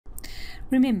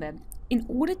Remember, in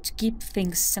order to keep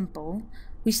things simple,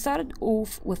 we started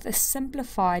off with a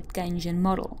simplified Keynesian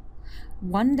model,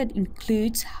 one that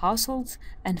includes households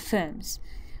and firms,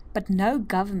 but no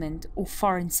government or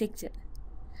foreign sector.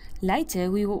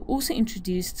 Later, we will also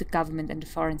introduce the government and the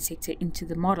foreign sector into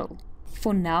the model.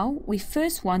 For now, we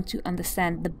first want to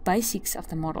understand the basics of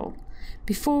the model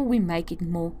before we make it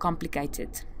more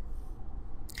complicated.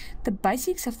 The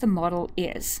basics of the model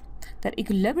is that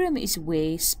equilibrium is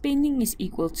where spending is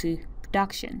equal to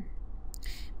production,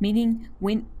 meaning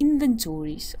when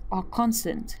inventories are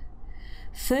constant,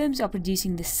 firms are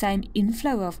producing the same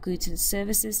inflow of goods and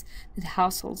services that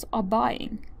households are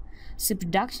buying. So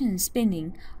production and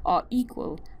spending are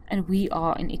equal and we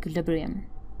are in equilibrium.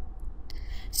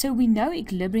 So we know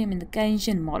equilibrium in the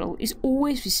Keynesian model is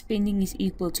always where spending is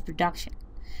equal to production.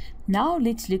 Now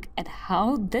let's look at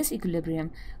how this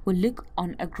equilibrium will look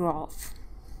on a graph.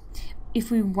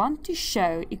 If we want to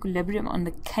show equilibrium on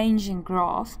the Keynesian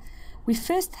graph, we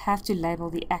first have to label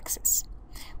the axis.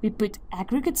 We put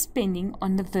aggregate spending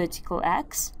on the vertical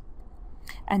axis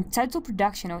and total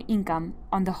production or income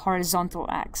on the horizontal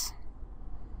axis.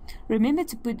 Remember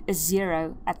to put a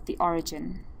 0 at the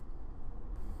origin.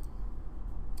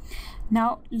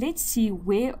 Now let's see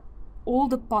where all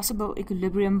the possible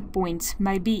equilibrium points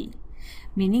may be,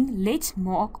 meaning let's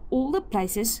mark all the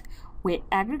places where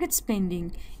aggregate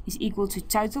spending is equal to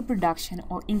total production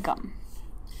or income.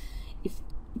 If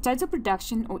total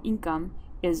production or income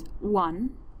is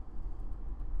 1,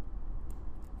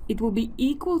 it will be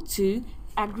equal to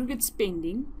aggregate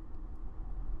spending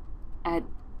at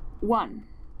 1.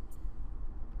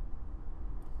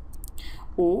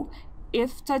 Or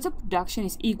if total production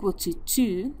is equal to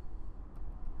 2,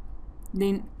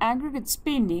 then aggregate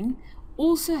spending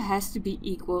also has to be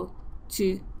equal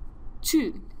to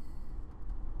 2.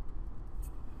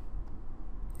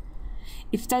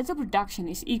 If total production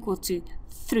is equal to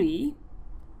 3,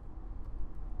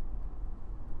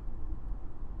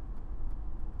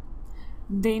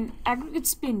 then aggregate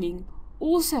spending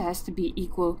also has to be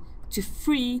equal to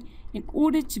 3 in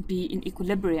order to be in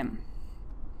equilibrium.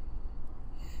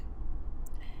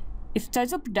 If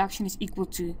total production is equal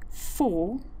to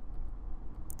 4,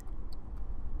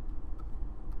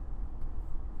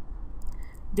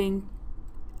 then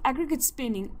aggregate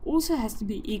spending also has to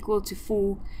be equal to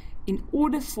 4 in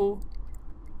order for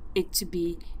it to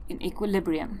be in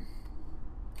equilibrium.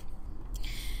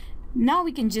 Now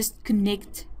we can just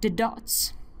connect the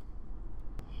dots.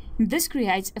 This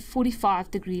creates a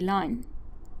 45-degree line.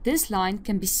 This line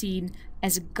can be seen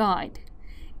as a guide.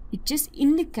 It just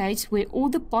indicates where all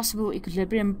the possible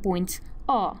equilibrium points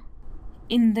are.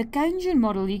 In the Keynesian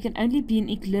model, you can only be in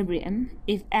equilibrium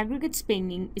if aggregate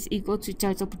spending is equal to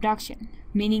total production,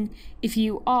 meaning if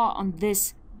you are on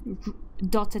this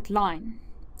dotted line.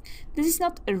 This is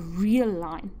not a real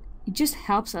line. It just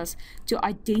helps us to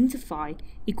identify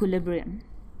equilibrium.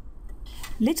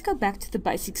 Let's go back to the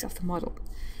basics of the model.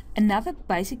 Another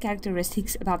basic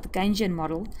characteristic about the Keynesian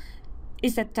model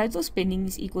is that total spending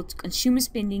is equal to consumer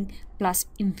spending plus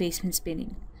investment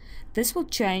spending. This will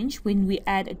change when we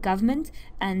add a government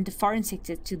and the foreign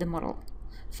sector to the model.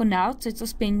 For now, total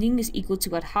spending is equal to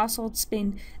what households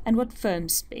spend and what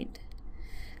firms spend.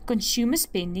 Consumer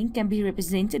spending can be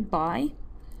represented by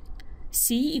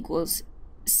C equals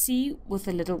C with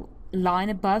a little line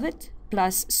above it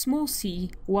plus small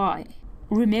c y.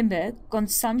 Remember,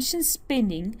 consumption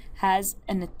spending has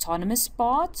an autonomous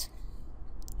part,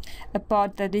 a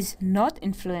part that is not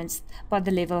influenced by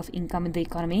the level of income in the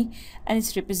economy, and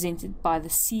it's represented by the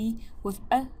C with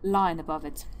a line above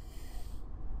it.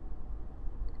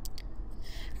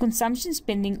 Consumption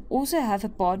spending also have a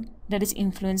part that is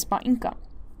influenced by income.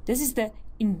 This is the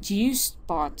induced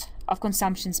part of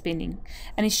consumption spending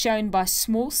and is shown by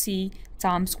small c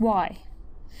times y.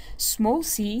 Small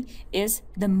c is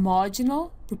the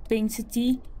marginal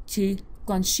propensity to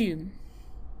consume,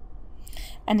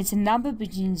 and it's a number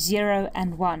between 0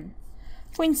 and 1.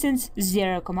 For instance,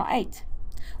 0,8,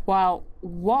 while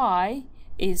y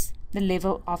is the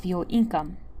level of your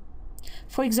income.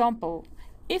 For example,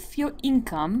 if your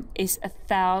income is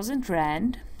 1,000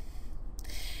 Rand,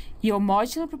 your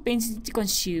marginal propensity to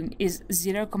consume is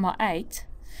 0,8,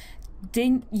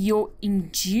 then your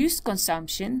induced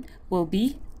consumption will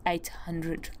be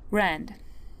 800 Rand.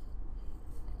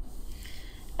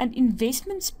 And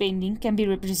investment spending can be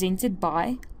represented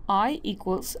by I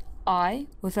equals I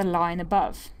with a line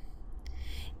above.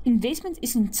 Investment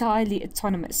is entirely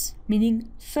autonomous,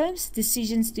 meaning firms'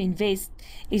 decisions to invest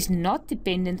is not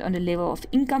dependent on the level of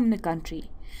income in the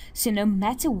country. So no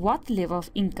matter what level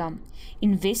of income,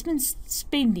 investment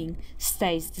spending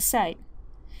stays the same.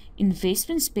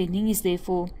 Investment spending is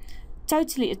therefore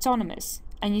totally autonomous,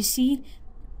 and you see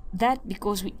that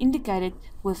because we indicate it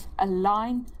with a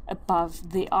line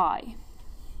above the eye.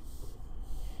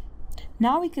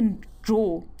 Now we can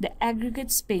draw the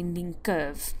aggregate spending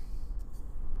curve.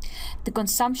 The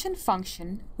consumption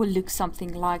function will look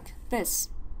something like this.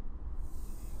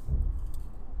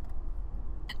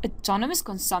 Autonomous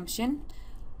consumption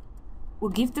will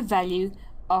give the value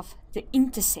of the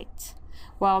intercept,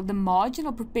 while the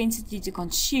marginal propensity to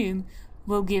consume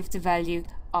will give the value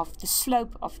of the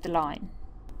slope of the line.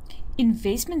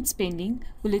 Investment spending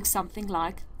will look something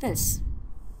like this.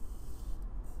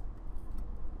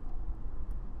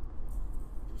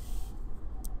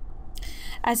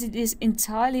 As it is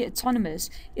entirely autonomous,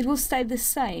 it will stay the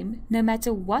same no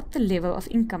matter what the level of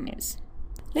income is.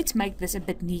 Let's make this a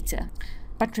bit neater.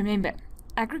 But remember,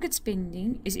 aggregate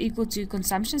spending is equal to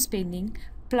consumption spending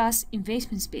plus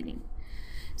investment spending.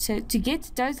 So to get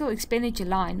the total expenditure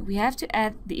line, we have to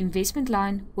add the investment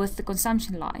line with the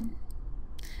consumption line.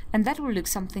 And that will look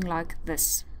something like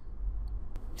this.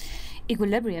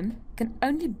 Equilibrium can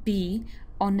only be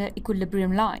on the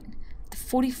equilibrium line, the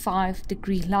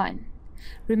 45-degree line.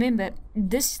 Remember,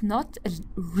 this is not a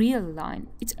real line,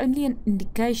 it's only an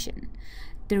indication.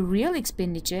 The real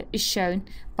expenditure is shown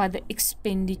by the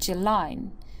expenditure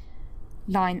line,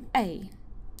 line A.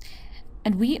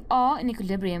 And we are in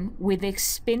equilibrium where the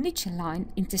expenditure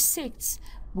line intersects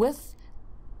with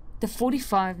the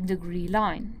 45-degree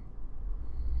line.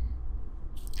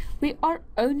 We are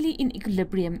only in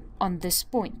equilibrium on this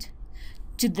point.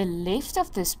 To the left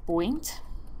of this point,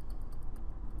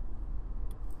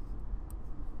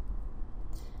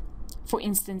 for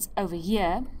instance over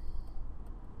here,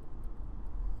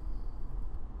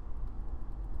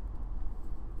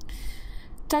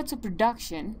 total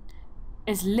production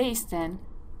is less than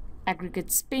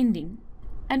aggregate spending,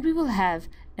 and we will have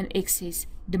an excess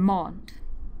demand.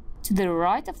 To the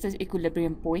right of this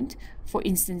equilibrium point, for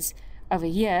instance over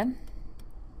here,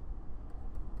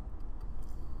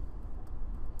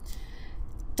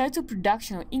 total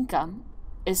production or income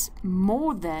is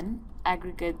more than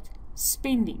aggregate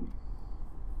spending,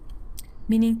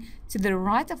 meaning to the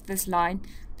right of this line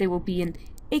there will be an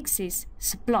excess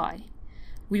supply.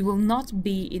 We will not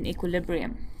be in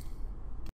equilibrium.